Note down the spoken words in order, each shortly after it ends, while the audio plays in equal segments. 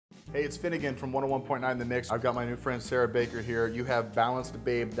Hey, it's Finnigan from 101.9 The Mix. I've got my new friend Sarah Baker here. You have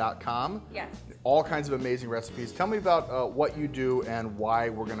balancedbabe.com. Yes. All kinds of amazing recipes. Tell me about what you do and why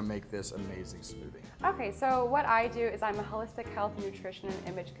we're gonna make this amazing smoothie. Okay, so what I do is I'm a holistic health, nutrition, and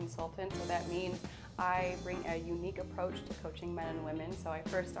image consultant. So that means I bring a unique approach to coaching men and women. So I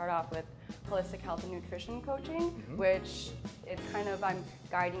first start off with holistic health and nutrition coaching, which it's kind of, I'm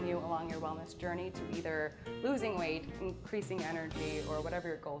guiding you along your wellness journey to either losing weight, increasing energy, or whatever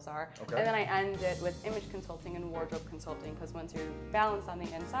your goals are. Okay. And then I end it with image consulting and wardrobe consulting, because once you're balanced on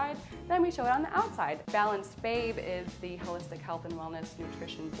the inside, then we show it on the outside. Balanced Babe is the holistic health and wellness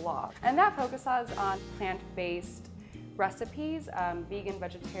nutrition blog. And that focuses on plant-based recipes, vegan,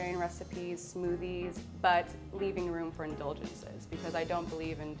 vegetarian recipes, smoothies, but leaving room for indulgences, because I don't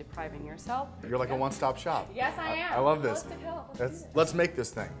believe in depriving yourself. You're like a one-stop shop. Yes, I am. I love this. Holistic health. Let's make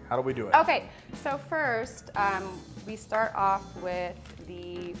this thing. How do we do it? Okay, so first we start off with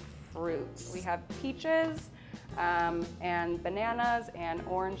the fruits. We have peaches and bananas and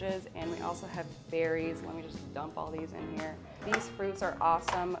oranges, and we also have berries. Let me just dump all these in here. These fruits are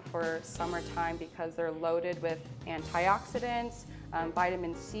awesome for summertime because they're loaded with antioxidants,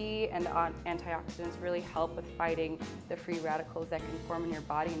 vitamin C, and antioxidants really help with fighting the free radicals that can form in your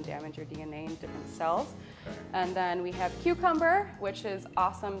body and damage your DNA in different cells. And then we have cucumber, which is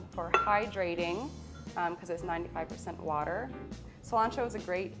awesome for hydrating because it's 95% water. Cilantro is a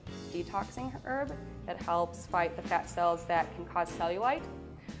great detoxing herb that helps fight the fat cells that can cause cellulite.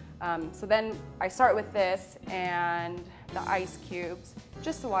 So then I start with this and the ice cubes,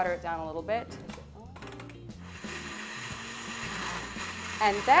 just to water it down a little bit.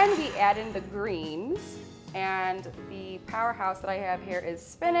 And then we add in the greens, and the powerhouse that I have here is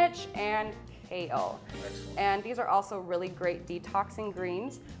spinach and kale. Excellent. And these are also really great detoxing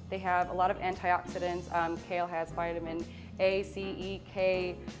greens. They have a lot of antioxidants. Kale has vitamin A, C, E,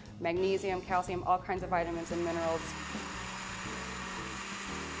 K, magnesium, calcium, all kinds of vitamins and minerals.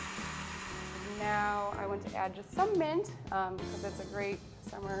 Now I want to add just some mint because it's a great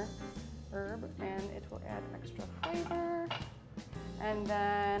summer herb and it will add extra flavor. And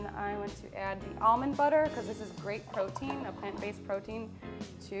then I want to add the almond butter because this is great protein, a plant-based protein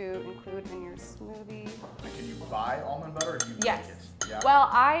to include in your smoothie. And can you buy almond butter or do you Yes. make it? Yeah. Well,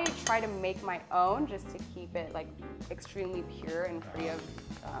 I try to make my own just to keep it like extremely pure and free of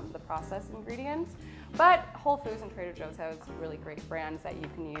the processed ingredients. But Whole Foods and Trader Joe's has really great brands that you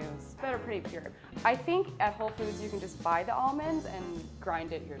can use that are pretty pure. I think at Whole Foods you can just buy the almonds and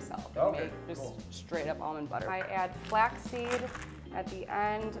grind it yourself and Okay, make just cool. straight up almond butter. I add flaxseed at the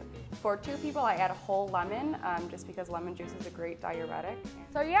end. For 2 people, I add a whole lemon just because lemon juice is a great diuretic.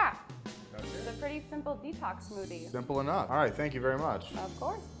 So yeah, it's a pretty simple detox smoothie. Simple enough. All right, thank you very much. Of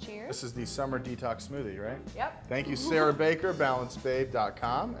course, cheers. This is the summer detox smoothie, right? Yep. Thank you, Sarah Baker,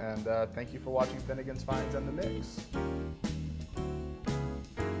 balancedbabe.com, and thank you for watching Finnigan's Finds and The Mix.